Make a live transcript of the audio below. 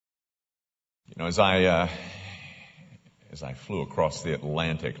As I flew across the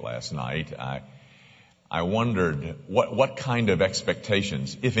Atlantic last night, I wondered what kind of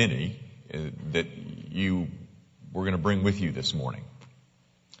expectations, if any, that you were going to bring with you this morning.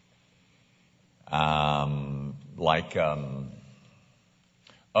 Oh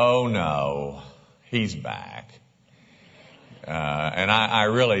no, he's back. And I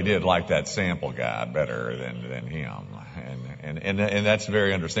really did like that sample guy better than him. And that's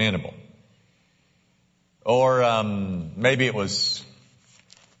very understandable. Or maybe it was,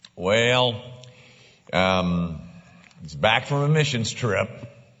 he's back from a missions trip.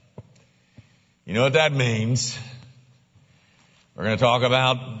 You know what that means. We're going to talk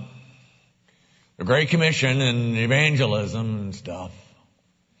about the Great Commission and evangelism and stuff.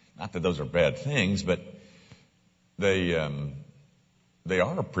 Not that those are bad things, but they are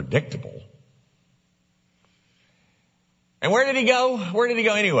predictable. And where did he go? Where did he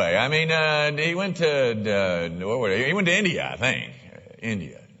go anyway? I mean, he went to India, I think.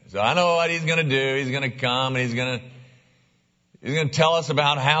 India. So I know what he's going to do. He's going to come and he's going to tell us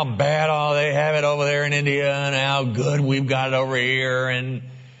about how bad they have it over there in India and how good we've got it over here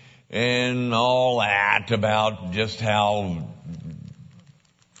and all that about just how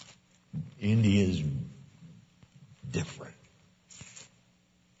India's different.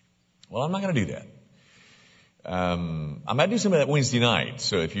 Well, I'm not going to do that. I might do some of that Wednesday night.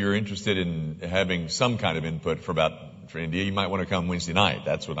 So if you're interested in having some kind of input for India, you might want to come Wednesday night.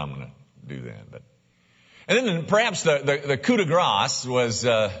 That's what I'm going to do then. And then perhaps the coup de grace was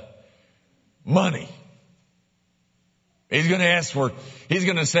money. He's going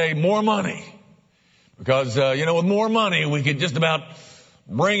to say more money. Because, with more money, we could just about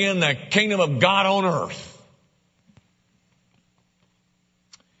bring in the kingdom of God on earth.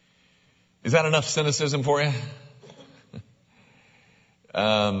 Is that enough cynicism for you?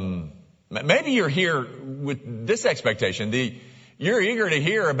 Maybe you're here with this expectation. You're eager to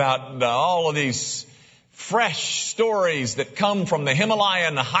hear about all of these fresh stories that come from the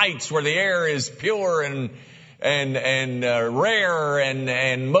Himalayan heights where the air is pure and rare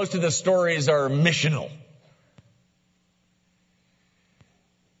and most of the stories are missional.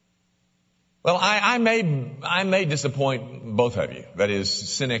 Well, I may disappoint both of you. That is,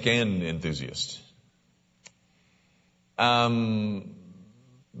 cynic and enthusiast. Because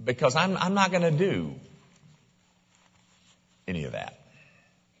I'm not going to do any of that.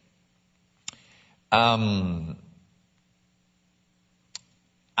 I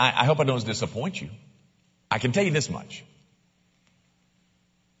hope I don't disappoint you. I can tell you this much.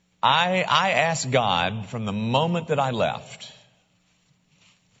 I asked God from the moment that I left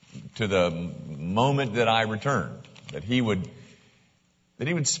to the moment that I returned, that He would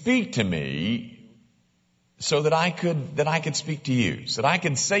speak to me so that I could speak to you, so that I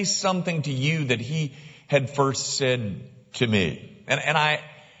could say something to you that He had first said to me. And I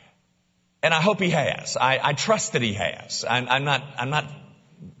hope He has. I trust that He has. I'm not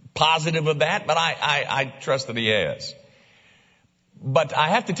positive of that, but I trust that He has. But I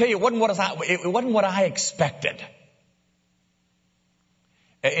have to tell you, it wasn't what I expected.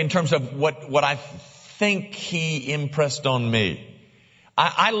 In terms of what I think He impressed on me.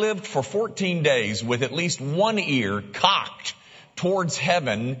 I lived for 14 days with at least one ear cocked towards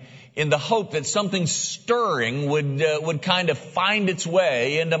heaven in the hope that something stirring would kind of find its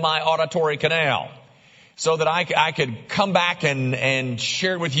way into my auditory canal so that I could come back and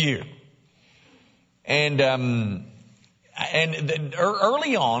share with you. And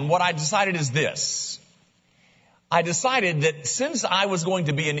early on, what I decided is this. I decided that since I was going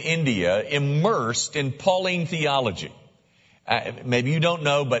to be in India immersed in Pauline theology, maybe you don't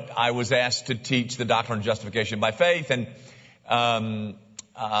know, but I was asked to teach the doctrine of justification by faith, and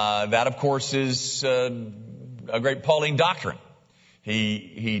that, of course, is a great Pauline doctrine.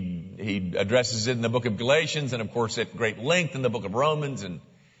 He addresses it in the book of Galatians, and of course at great length in the book of Romans. And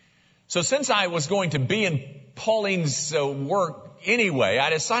so since I was going to be in Pauline's work anyway,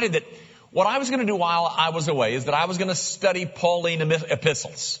 I decided that what I was going to do while I was away is that I was going to study Pauline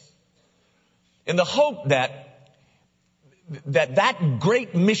epistles in the hope that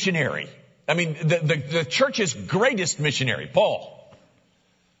great missionary, the church's greatest missionary, Paul,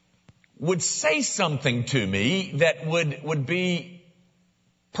 would say something to me that would be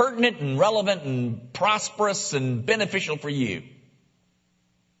pertinent and relevant and prosperous and beneficial for you.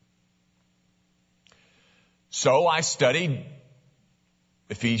 So I studied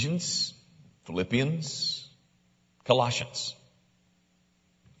Ephesians, Philippians, Colossians.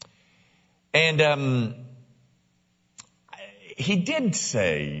 And he did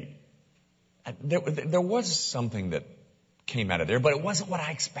say, there was something that came out of there, but it wasn't what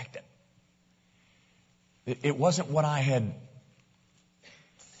I expected. It wasn't what I had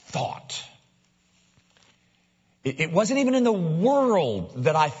thought. It wasn't even in the world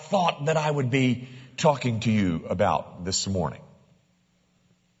that I thought that I would be talking to you about this morning.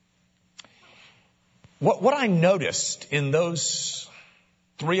 What I noticed in those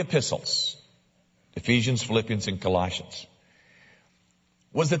 3 epistles, Ephesians, Philippians, and Colossians,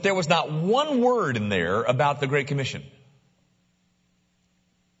 was that there was not one word in there about the Great Commission.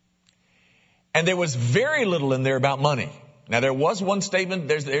 And there was very little in there about money. Now, there was one statement,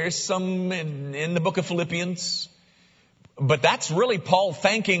 there's some in the book of Philippians, but that's really Paul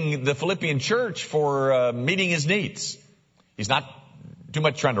thanking the Philippian church for meeting his needs. He's not too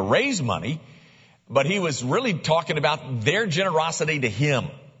much trying to raise money, but he was really talking about their generosity to him.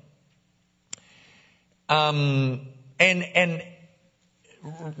 And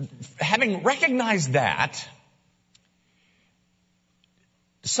having recognized that,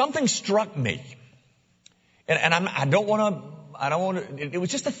 something struck me. And I don't want to, it was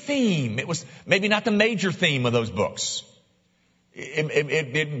just a theme. It was maybe not the major theme of those books.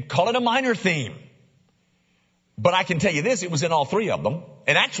 Call it a minor theme. But I can tell you this, it was in all 3 of them.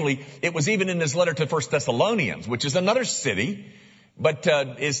 And actually, it was even in his letter to 1 Thessalonians, which is another city, but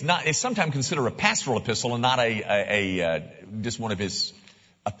is sometimes considered a pastoral epistle and not just one of his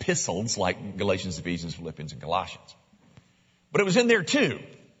epistles like Galatians, Ephesians, Philippians, and Colossians. But it was in there too.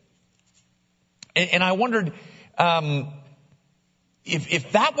 And I wondered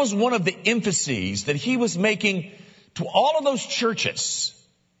if that was one of the emphases that he was making to all of those churches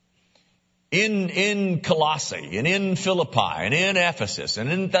in Colossae and in Philippi and in Ephesus and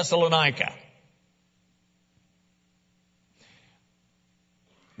in Thessalonica.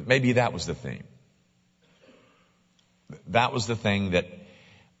 Maybe that was the theme. That was the thing that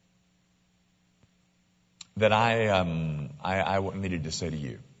I needed to say to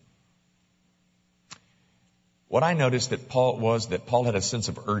you. What I noticed that Paul had a sense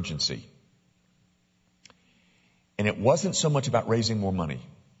of urgency. And it wasn't so much about raising more money.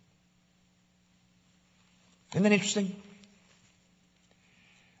 Isn't that interesting?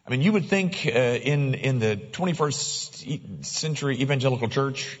 I mean, you would think in the 21st century evangelical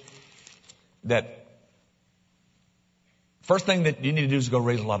church that first thing that you need to do is go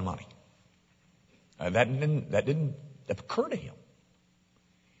raise a lot of money. That didn't occur to him.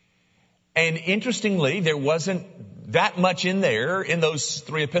 And interestingly, there wasn't that much in there in those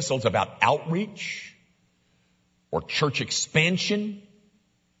 3 epistles about outreach or church expansion,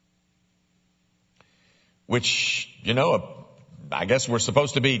 which, I guess we're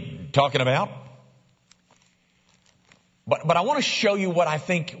supposed to be talking about. But I want to show you what I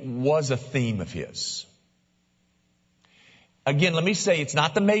think was a theme of his. Again, let me say it's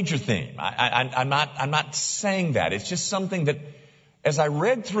not the major theme. I'm not saying that. It's just something that as I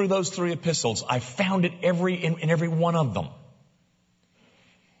read through those 3 epistles, I found it in every one of them.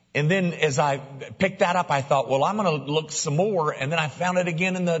 And then as I picked that up, I thought, well, I'm going to look some more. And then I found it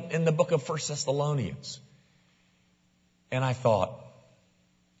again in the book of 1 Thessalonians. And I thought,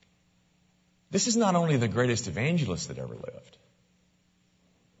 this is not only the greatest evangelist that ever lived.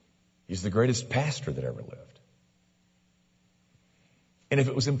 He's the greatest pastor that ever lived. And if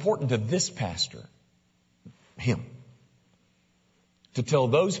it was important to this pastor, him, to tell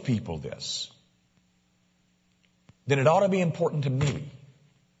those people this, then it ought to be important to me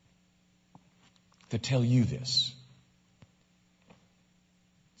to tell you this.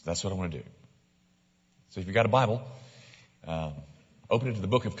 So that's what I want to do. So if you've got a Bible, open it to the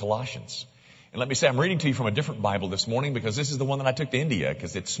book of Colossians. And let me say, I'm reading to you from a different Bible this morning because this is the one that I took to India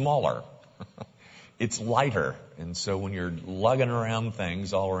because it's smaller. It's lighter. And so when you're lugging around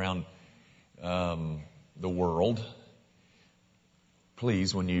things all around the world,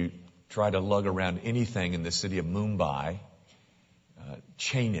 please, when you try to lug around anything in the city of Mumbai,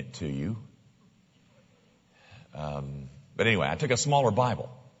 chain it to you. But anyway, I took a smaller Bible.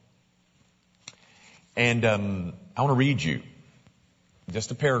 And I want to read you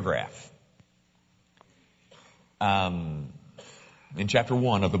just a paragraph in chapter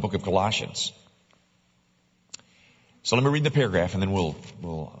 1 of the book of Colossians. So let me read the paragraph and then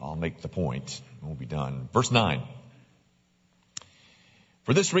I'll make the point and we'll be done. Verse 9.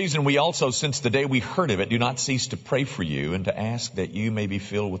 For this reason, we also, since the day we heard of it, do not cease to pray for you and to ask that you may be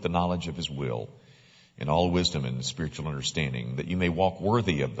filled with the knowledge of his will in all wisdom and spiritual understanding, that you may walk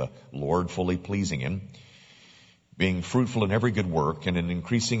worthy of the Lord, fully pleasing him, being fruitful in every good work and in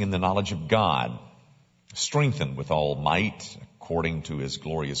increasing in the knowledge of God, strengthened with all might according to his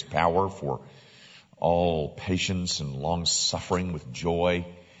glorious power for all patience and long suffering with joy,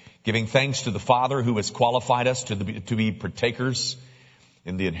 giving thanks to the Father who has qualified us to be partakers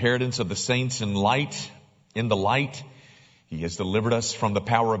in the inheritance of the saints in light, In the light, He has delivered us from the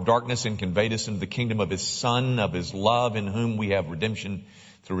power of darkness and conveyed us into the kingdom of His Son, of His love, in whom we have redemption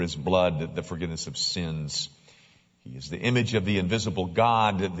through His blood, the forgiveness of sins. He is the image of the invisible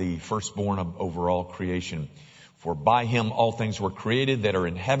God, the firstborn over all creation. For by Him all things were created that are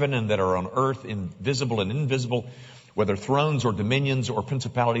in heaven and that are on earth, visible and invisible, whether thrones or dominions or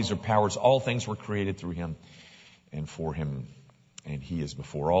principalities or powers, all things were created through Him and for Him. And He is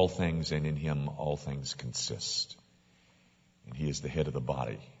before all things, and in Him all things consist. And He is the head of the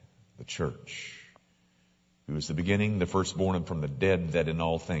body, the church, who is the beginning, the firstborn from the dead, that in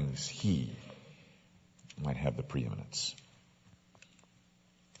all things He might have the preeminence.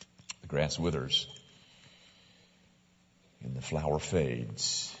 The grass withers and the flower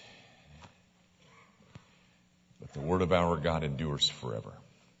fades, but the word of our God endures forever.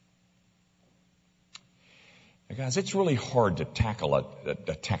 Now, guys, it's really hard to tackle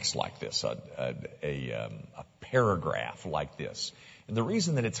a text like this, a paragraph like this. And the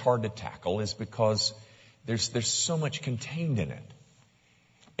reason that it's hard to tackle is because there's so much contained in it.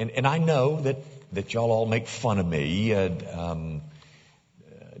 And I know that y'all all make fun of me,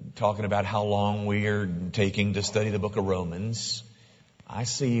 talking about how long we are taking to study the book of Romans. I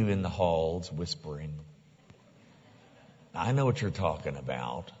see you in the halls whispering. I know what you're talking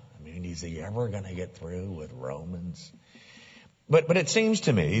about. I mean, is he ever going to get through with Romans? But it seems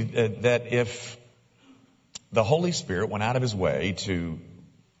to me that if the Holy Spirit went out of His way to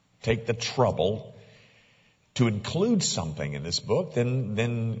take the trouble to include something in this book,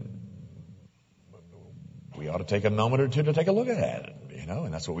 then we ought to take a moment or two to take a look at it,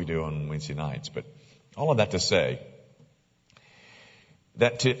 and that's what we do on Wednesday nights. But all of that to say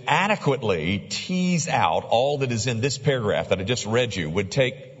that to adequately tease out all that is in this paragraph that I just read you would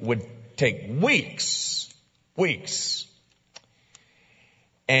take weeks.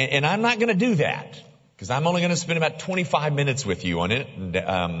 And I'm not going to do that, because I'm only going to spend about 25 minutes with you on it.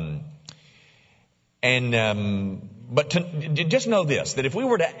 But just know this, that if we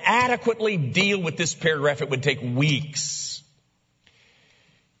were to adequately deal with this paragraph, it would take weeks.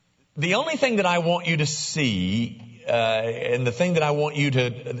 The only thing that I want you to see, and the thing that I want you to,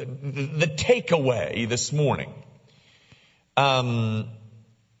 the takeaway this morning,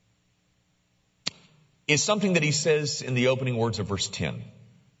 is something that he says in the opening words of verse 10.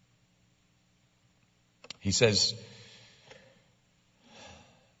 He says,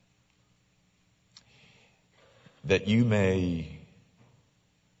 that you may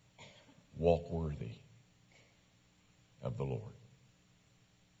walk worthy of the Lord.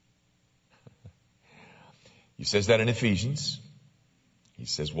 He says that in Ephesians. He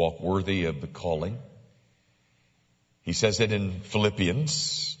says walk worthy of the calling. He says it in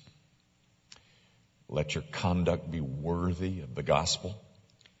Philippians. Let your conduct be worthy of the gospel.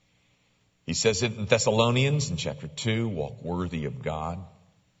 He says it in Thessalonians in chapter 2, walk worthy of God.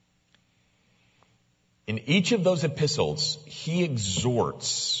 In each of those epistles, he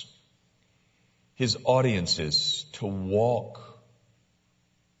exhorts his audiences to walk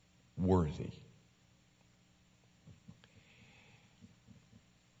worthy.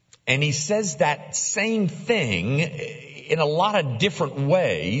 And he says that same thing in a lot of different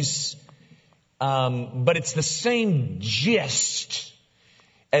ways, but it's the same gist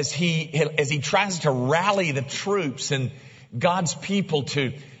as he tries to rally the troops and God's people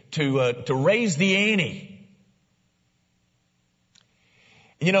to raise the ante.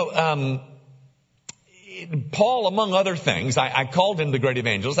 Paul, among other things, I called him the great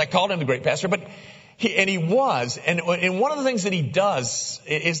evangelist, I called him the great pastor, but he was. And one of the things that he does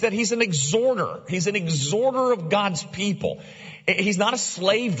is that he's an exhorter. He's an exhorter of God's people. He's not a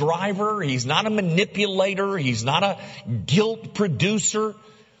slave driver. He's not a manipulator. He's not a guilt producer.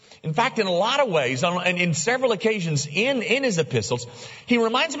 In fact, in a lot of ways, and in several occasions in his epistles, he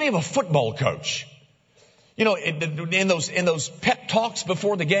reminds me of a football coach. In those pep talks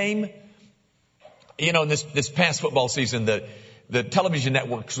before the game, in this past football season, the television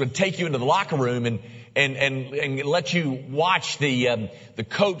networks would take you into the locker room and let you watch the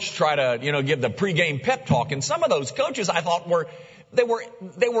coach try to, give the pregame pep talk. And some of those coaches I thought were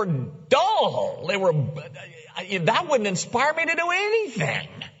dull. That wouldn't inspire me to do anything.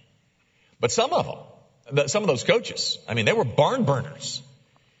 But some of those coaches, they were barn burners.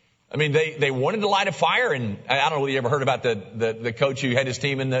 They wanted to light a fire, and I don't know if you ever heard about the coach who had his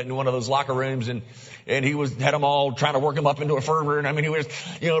team in one of those locker rooms, and he had them all trying to work them up into a fervor, and he was,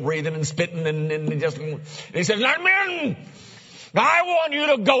 breathing and spitting, and he says, "Men, I want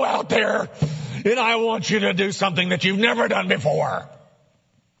you to go out there, and I want you to do something that you've never done before.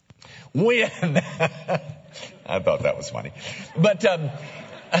 Win." I thought that was funny. But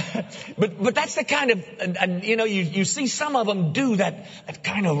But that's the kind of, you see some of them do that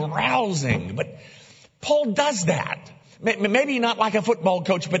kind of rousing, but Paul does that. Maybe not like a football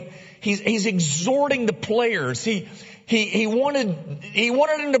coach, but he's exhorting the players. He wanted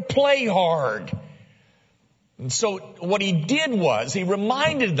them to play hard. And so what he did was he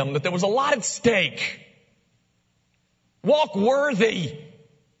reminded them that there was a lot at stake. Walk worthy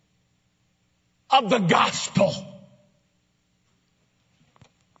of the gospel.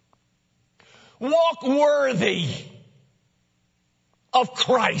 Walk worthy of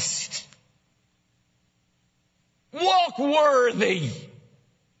Christ. Walk worthy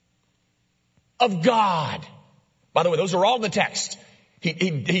of God. By the way, those are all in the text.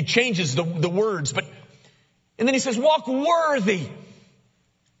 He changes the words, and then he says, walk worthy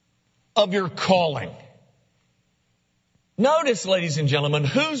of your calling. Notice, ladies and gentlemen,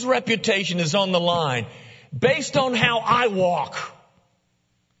 whose reputation is on the line based on how I walk.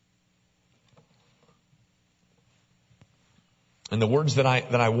 And the words that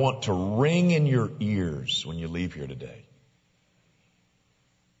I want to ring in your ears when you leave here today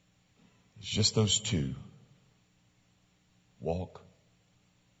is just those two. Walk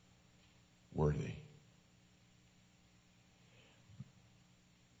worthy.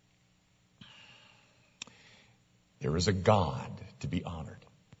 There is a God to be honored.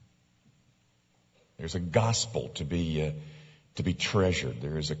 There's a gospel to be treasured.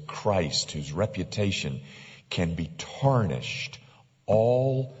 There is a Christ whose reputation can be tarnished,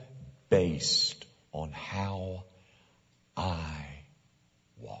 all based on how I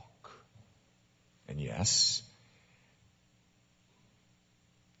walk. And yes,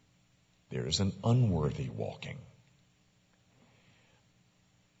 there is an unworthy walking.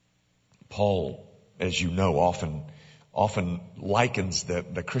 Paul, as you know, often likens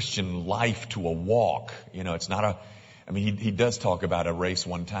the Christian life to a walk. It's not he does talk about a race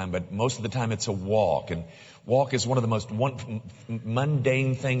one time, but most of the time it's a walk. And walk is one of the most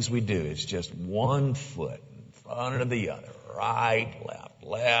mundane things we do. It's just one foot in front of the other. Right,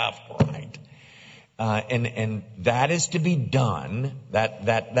 left, right. And that is to be done,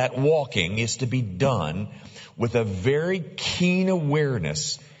 that walking is to be done with a very keen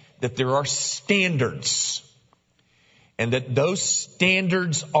awareness that there are standards and that those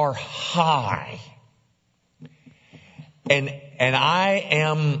standards are high. And I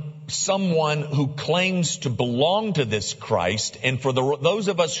am someone who claims to belong to this Christ. And for those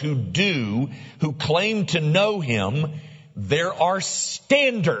of us who claim to know Him, there are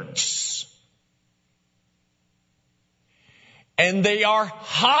standards. And they are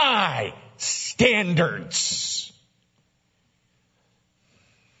high standards.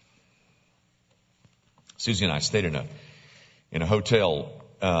 Susie and I stayed in a hotel,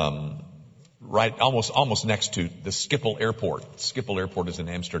 right almost next to the Schiphol Airport. Schiphol Airport is in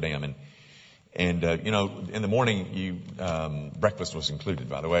Amsterdam, and in the morning breakfast was included,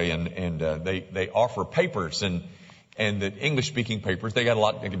 by the way, and they offer papers and the English speaking papers. They got a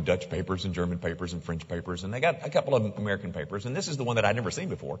lot. They got Dutch papers and German papers and French papers, and they got a couple of American papers. And this is the one that I'd never seen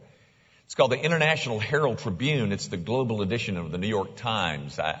before. It's called the International Herald Tribune. It's the global edition of the New York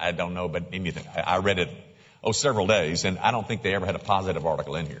Times. I don't know, but anything. I read it several days, and I don't think they ever had a positive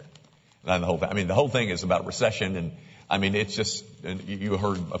article in here. And the whole thing is about recession, and it's just. And you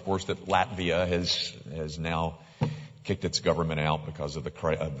heard, of course, that Latvia has now kicked its government out because of the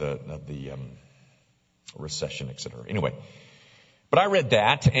recession, etc. Anyway, but I read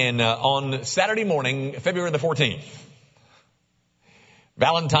that, and on Saturday morning, February the 14th,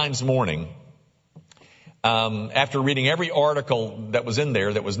 Valentine's morning, after reading every article that was in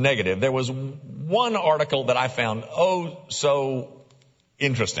there that was negative, there was one article that I found so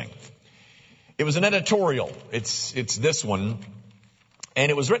interesting. It was an editorial. It's this one,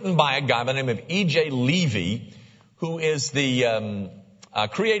 and it was written by a guy by the name of E.J. Levy, who is the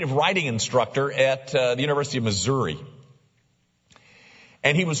creative writing instructor at the University of Missouri.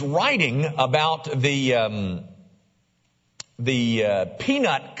 And he was writing about the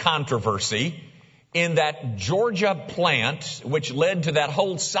peanut controversy in that Georgia plant, which led to that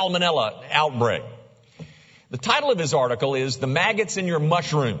whole salmonella outbreak. The title of his article is "The Maggots in Your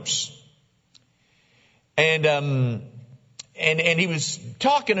Mushrooms." And he was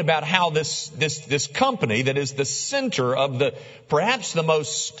talking about how this company that is the center of perhaps the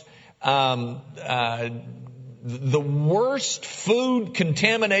most, the worst food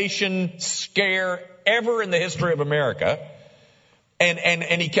contamination scare ever in the history of America.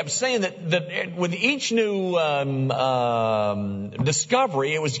 And he kept saying that with each new,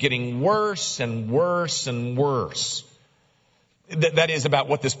 discovery, it was getting worse and worse and worse. That is about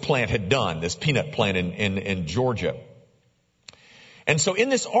what this plant had done, this peanut plant in Georgia. And so in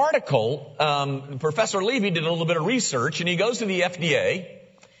this article, Professor Levy did a little bit of research, and he goes to the FDA,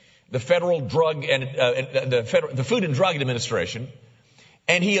 the Federal Drug and the Food and Drug Administration,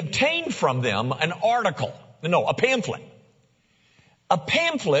 and he obtained from them a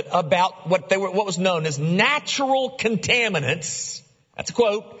pamphlet about what was known as natural contaminants. That's a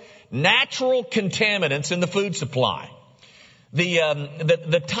quote. Natural contaminants in the food supply.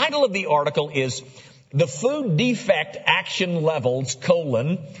 The title of the article is "The Food Defect Action Levels,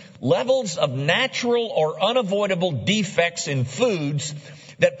 Levels of Natural or Unavoidable Defects in Foods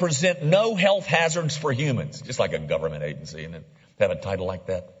that Present No Health Hazards for Humans." Just like a government agency, and have a title like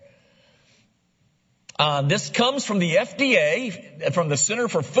that. This comes from the FDA, from the Center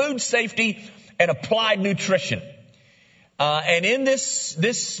for Food Safety and Applied Nutrition. And in this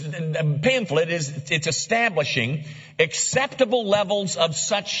pamphlet it's establishing acceptable levels of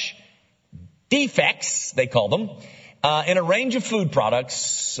such defects, they call them, in a range of food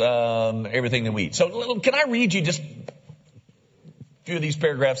products, everything that we eat. So can I read you just a few of these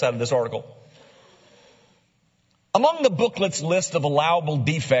paragraphs out of this article? Among the booklet's list of allowable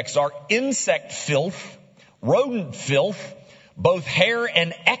defects are insect filth, rodent filth, both hair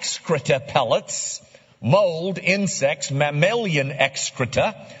and excreta pellets, mold, insects, mammalian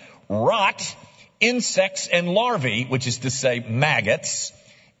excreta, rot, insects and larvae, which is to say maggots,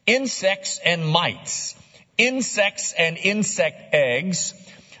 insects and mites, insects and insect eggs,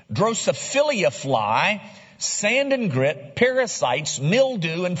 Drosophila fly, sand and grit, parasites,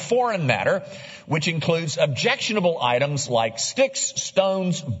 mildew, and foreign matter, which includes objectionable items like sticks,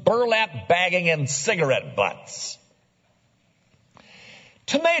 stones, burlap bagging, and cigarette butts.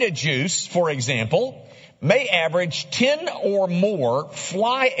 Tomato juice, for example, may average 10 or more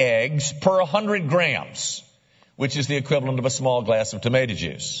fly eggs per 100 grams, which is the equivalent of a small glass of tomato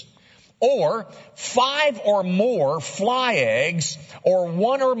juice, or 5 or more fly eggs, or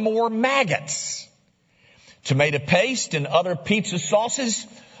 1 or more maggots. Tomato paste and other pizza sauces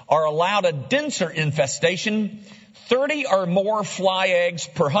are allowed a denser infestation, 30 or more fly eggs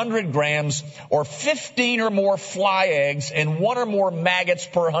per 100 grams, or 15 or more fly eggs and 1 or more maggots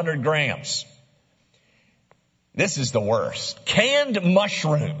per 100 grams. This is the worst. Canned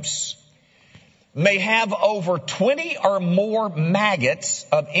mushrooms may have over 20 or more maggots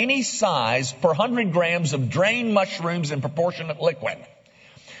of any size per 100 grams of drained mushrooms in proportionate liquid,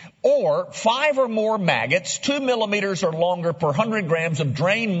 or 5 or more maggots 2 millimeters or longer per 100 grams of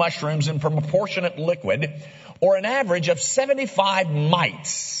drained mushrooms in proportionate liquid, or an average of 75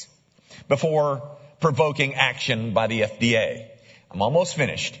 mites before provoking action by the FDA. I'm almost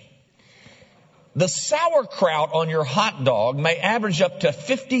finished. The sauerkraut on your hot dog may average up to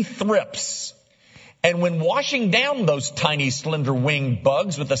 50 thrips. And when washing down those tiny slender winged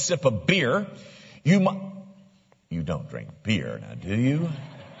bugs with a sip of beer, you don't drink beer now, do you?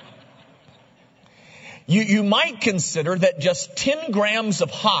 You might consider that just 10 grams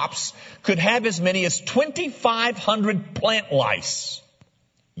of hops could have as many as 2,500 plant lice.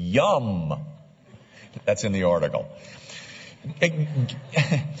 Yum. That's in the article.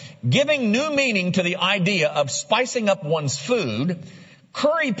 Giving new meaning to the idea of spicing up one's food,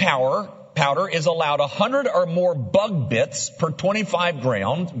 curry powder is allowed 100 or more bug bits per 25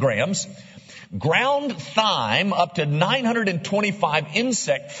 grams, ground thyme up to 925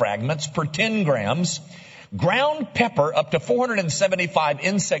 insect fragments per 10 grams, ground pepper up to 475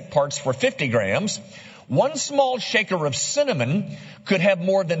 insect parts for 50 grams. One small shaker of cinnamon could have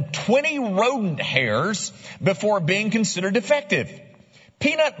more than 20 rodent hairs before being considered effective.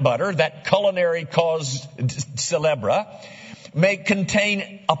 Peanut butter, that culinary cause célèbre, may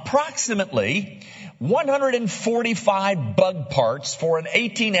contain approximately 145 bug parts for an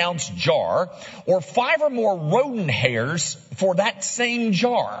 18-ounce jar, or 5 or more rodent hairs for that same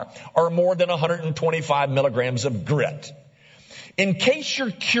jar, or more than 125 milligrams of grit. In case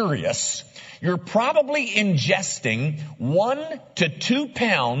you're curious, you're probably ingesting 1 to 2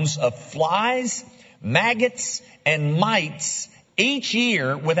 pounds of flies, maggots, and mites each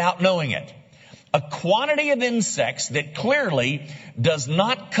year without knowing it. A quantity of insects that clearly does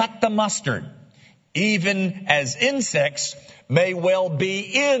not cut the mustard, even as insects may well be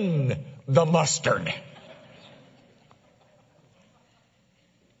in the mustard.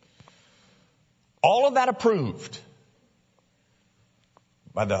 All of that approved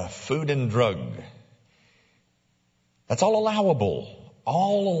by the Food and Drug. That's all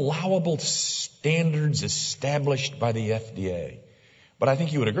allowable standards established by the FDA. But I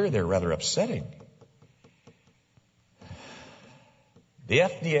think you would agree they're rather upsetting. The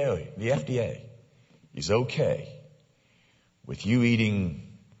FDA is okay with you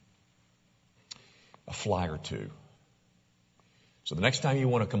eating a fly or two, So the next time you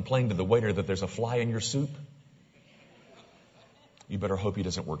want to complain to the waiter that there's a fly in your soup, you better hope he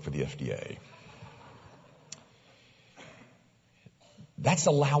doesn't work for the FDA. That's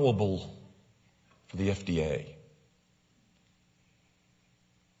allowable for the FDA.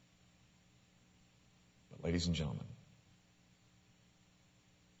 But ladies and gentlemen,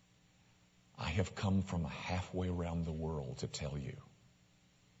 I have come from halfway around the world to tell you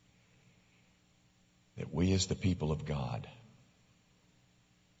that we as the people of God,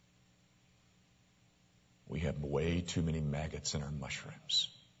 we have way too many maggots in our mushrooms.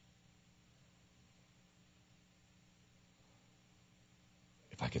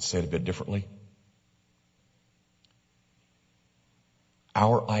 If I could say it a bit differently,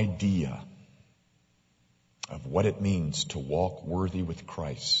 our idea of what it means to walk worthy with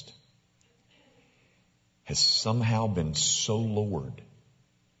Christ has somehow been so lowered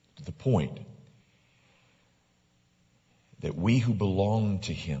to the point that we who belong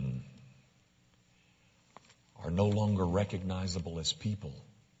to Him are no longer recognizable as people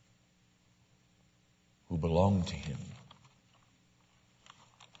who belong to Him.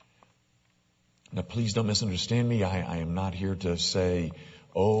 Now, please don't misunderstand me. I am not here to say,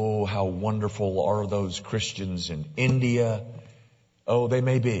 oh, how wonderful are those Christians in India. Oh, they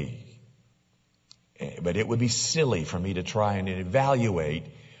may be. But it would be silly for me to try and evaluate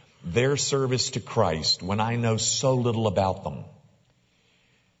their service to Christ when I know so little about them.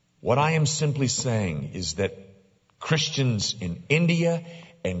 What I am simply saying is that Christians in India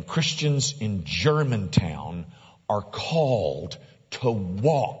and Christians in Germantown are called to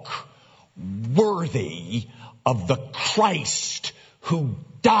walk worthy of the Christ who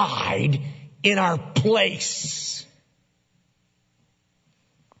died in our place.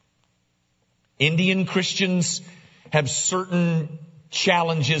 Indian Christians have certain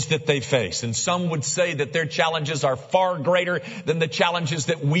challenges that they face, and some would say that their challenges are far greater than the challenges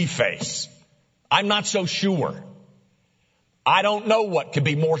that we face. I'm not so sure. I don't know what could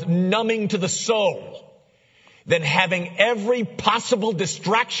be more numbing to the soul than having every possible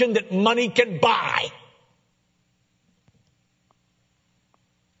distraction that money can buy.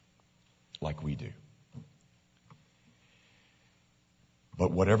 Like we do. But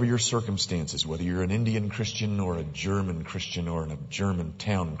whatever your circumstances, whether you're an Indian Christian or a German Christian or a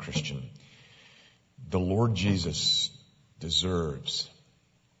Germantown Christian, the Lord Jesus deserves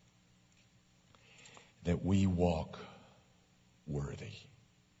that we walk worthy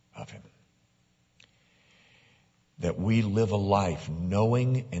of Him. That we live a life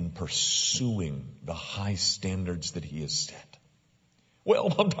knowing and pursuing the high standards that He has set. Well,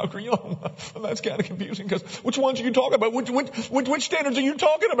 Dr. Young, that's kind of confusing because which ones are you talking about? Which standards are you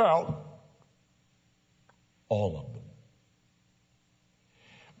talking about? All of them.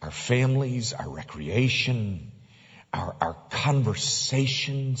 Our families, our recreation, our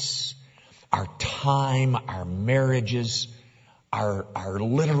conversations, our time, our marriages, our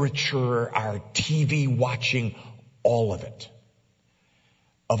literature, our TV watching, all of it.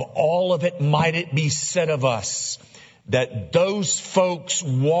 Of all of it, might it be said of us that those folks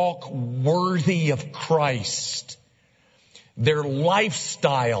walk worthy of Christ. Their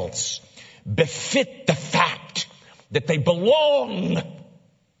lifestyles befit the fact that they belong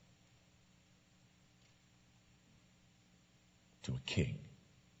to a king.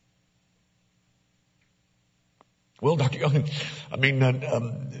 Well, Dr. Young,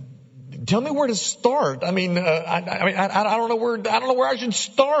 tell me where to start. I don't know where I should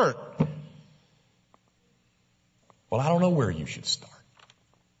start. Well, I don't know where you should start.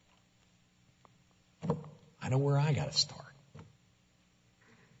 I know where I got to start.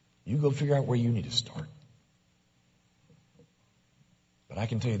 You go figure out where you need to start. But I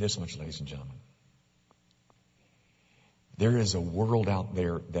can tell you this much, ladies and gentlemen. There is a world out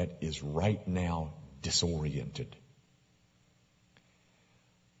there that is right now disoriented.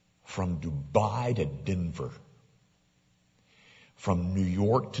 From Dubai to Denver. From New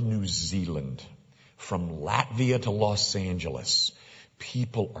York to New Zealand. From Latvia to Los Angeles,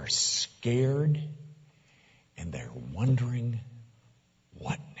 people are scared and they're wondering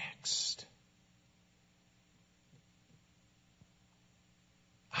what next.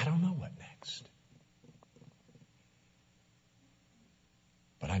 I don't know what next.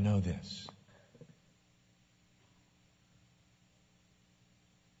 But I know this.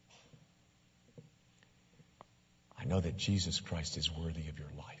 I know that Jesus Christ is worthy of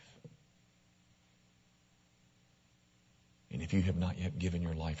your life. And if you have not yet given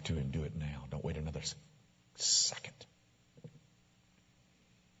your life to Him, do it now. Don't wait another second.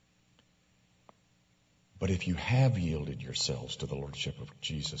 But if you have yielded yourselves to the Lordship of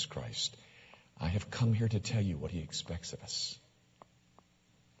Jesus Christ, I have come here to tell you what He expects of us.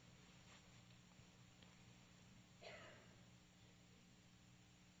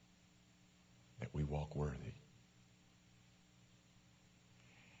 walk worthy.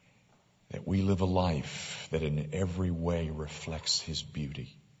 That we live a life that in every way reflects His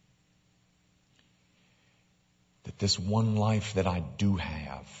beauty. That this one life that I do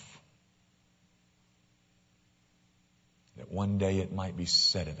have, that one day it might be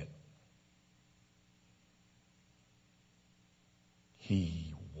said of it,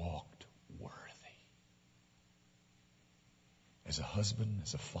 He walked worthy. As a husband,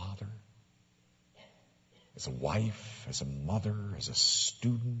 as a father, as a wife, as a mother, as a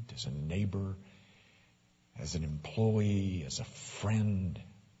student, as a neighbor, as an employee, as a friend.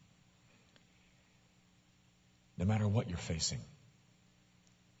 No matter what you're facing.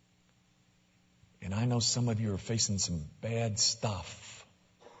 And I know some of you are facing some bad stuff.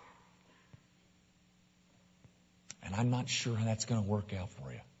 And I'm not sure how that's going to work out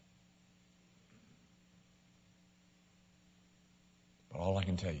for you. But all I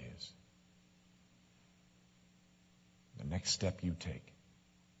can tell you is, the next step you take,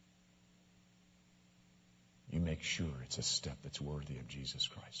 you make sure it's a step that's worthy of Jesus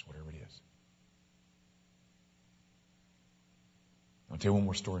Christ, whatever it is. I'll tell you one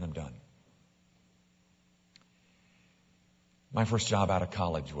more story and I'm done. My first job out of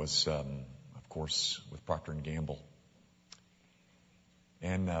college was, of course, with Procter & Gamble.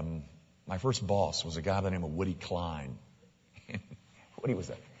 And my first boss was a guy by the name of Woody Klein. Woody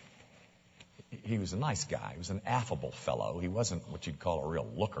was he was a nice guy. He was an affable fellow. He wasn't what you'd call a real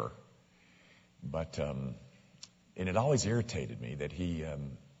looker. But, and it always irritated me that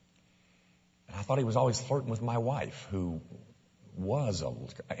and I thought he was always flirting with my wife, who was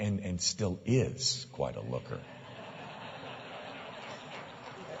and still is quite a looker.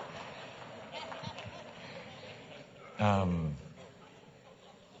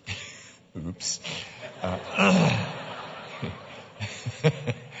 Oops.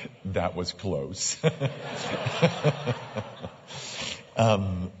 That was close.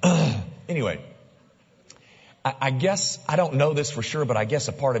 Anyway, I guess, I don't know this for sure, but I guess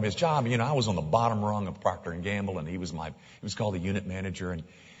a part of his job, I was on the bottom rung of Procter & Gamble, and he was called the unit manager.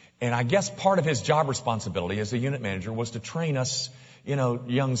 And I guess part of his job responsibility as a unit manager was to train us,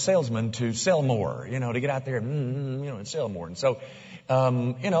 young salesmen to sell more, to get out there and sell more. And so,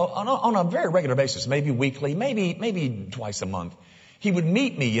 on a very regular basis, maybe weekly, maybe twice a month, he would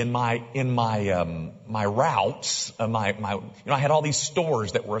meet me in my routes. I had all these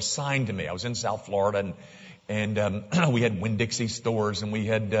stores that were assigned to me. I was in South Florida, and we had Winn-Dixie stores, and we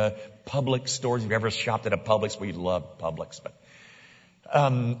had Publix stores. If you ever shopped at a Publix, we loved Publix, but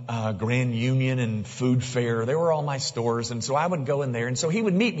Grand Union and Food Fair, they were all my stores. And so I would go in there, and so he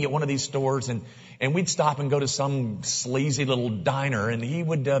would meet me at one of these stores, and we'd stop and go to some sleazy little diner, and he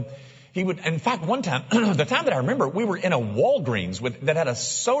would, in fact, one time, the time that I remember, we were in a Walgreens that had a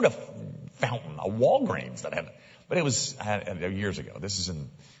soda fountain, a Walgreens but it was years ago. This is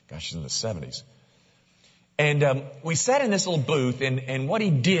in the 70s. And we sat in this little booth, and what he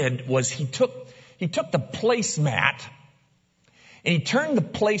did was he took the placemat, and he turned the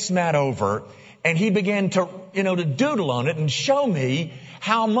placemat over, and he began to doodle on it and show me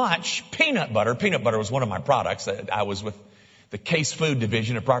how much peanut butter was one of my products. I was with the Case Food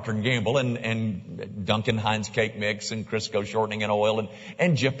division at Procter & Gamble, and Duncan Heinz Cake Mix and Crisco shortening and oil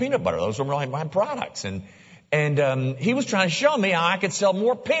and Jif peanut butter. Those were my products. And he was trying to show me how I could sell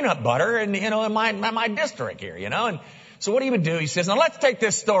more peanut butter in my district here, And so what he would do, he says, now let's take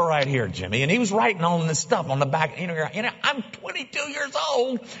this store right here, Jimmy. And he was writing on this stuff on the back. I'm 22 years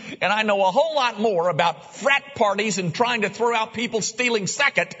old, and I know a whole lot more about frat parties and trying to throw out people stealing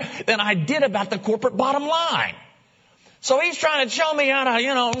second than I did about the corporate bottom line. So he's trying to show me how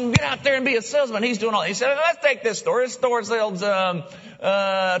to, get out there and be a salesman. He's doing all. He said, let's take this store. This store sells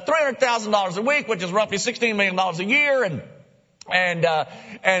 $300,000 a week, which is roughly $16 million a year, and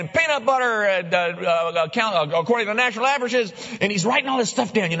peanut butter, according to the national averages. And he's writing all this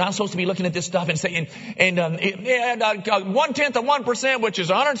stuff down. I'm supposed to be looking at this stuff and saying, 0.1%, which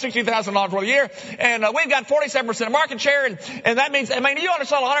is $160,000 worth a year. And we've got 47% of market share. And that means, you ought to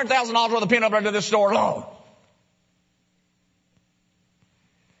sell $100,000 worth of peanut butter to this store alone.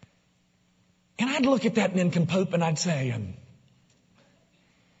 And I'd look at that nincompoop and I'd say,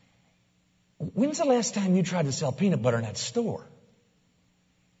 when's the last time you tried to sell peanut butter in that store?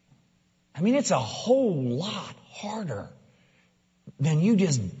 It's a whole lot harder than you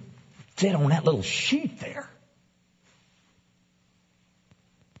just did on that little sheet there.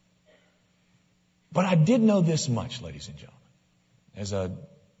 But I did know this much, ladies and gentlemen, as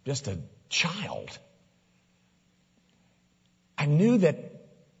just a child. I knew that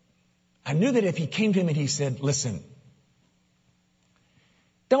if he came to me and he said, listen,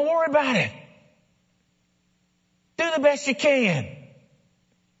 don't worry about it. Do the best you can.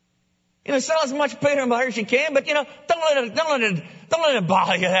 Sell as much peanut butter as you can, but don't let it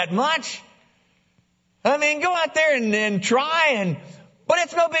bother you that much. I mean, go out there and try but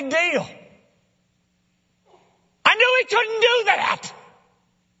it's no big deal. I knew he couldn't do that.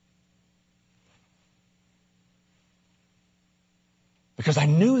 Because I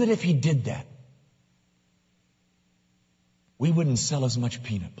knew that if he did that, we wouldn't sell as much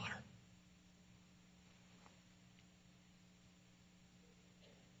peanut butter.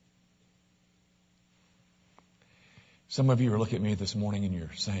 Some of you are looking at me this morning and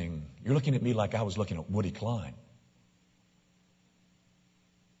you're looking at me like I was looking at Woody Klein.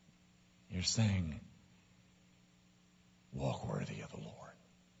 You're saying, walk worthy of the Lord.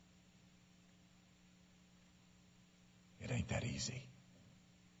 It ain't that easy.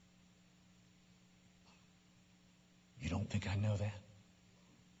 You don't think I know that?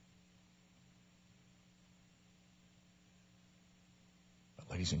 But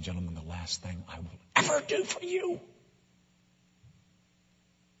ladies and gentlemen, the last thing I will ever do for you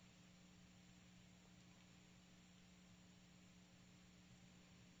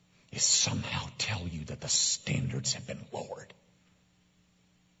is somehow tell you that the standards have been lowered.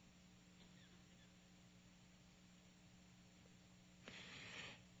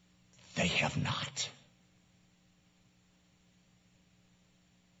 They have not.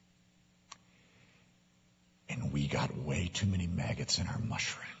 And we got way too many maggots in our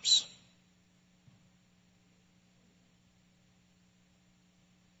mushrooms.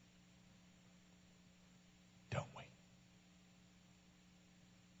 Don't we?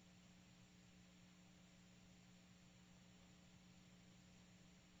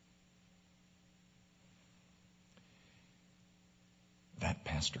 That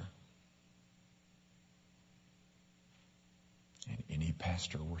pastor, and any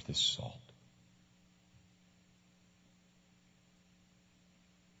pastor worth his salt,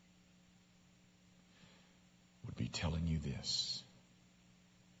 would be telling you this.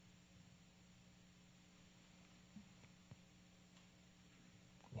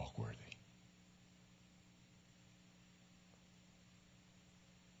 Walk worthy.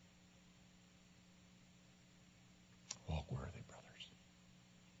 Walk worthy, brothers.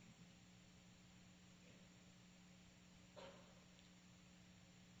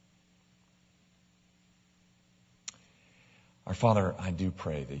 Our Father, I do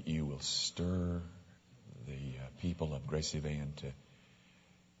pray that you will stir the people of Gracie Van to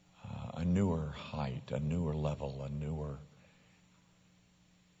a newer height, a newer level, a newer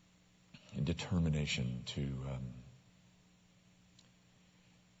determination to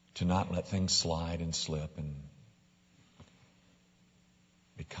not let things slide and slip and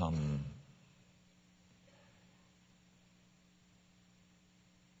become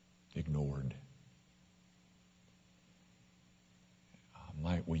ignored.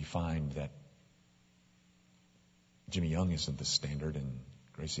 Might we find that Jimmy Young isn't the standard and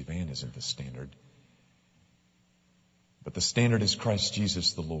Gracie Van isn't the standard, but the standard is Christ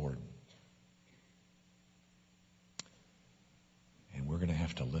Jesus the Lord. And we're going to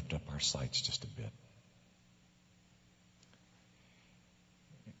have to lift up our sights just a bit.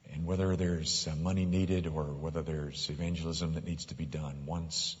 And whether there's money needed or whether there's evangelism that needs to be done,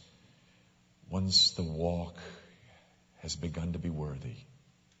 once the walk has begun to be worthy,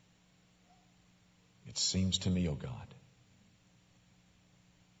 it seems to me, oh God,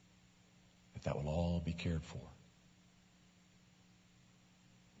 that will all be cared for.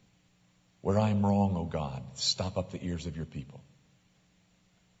 Where I am wrong, oh God, stop up the ears of your people.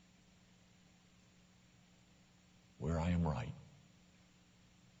 Where I am right,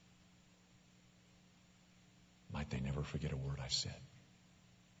 might they never forget a word I said.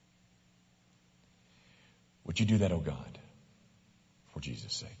 Would you do that, oh God, for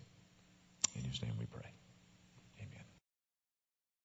Jesus' sake? In whose name we pray.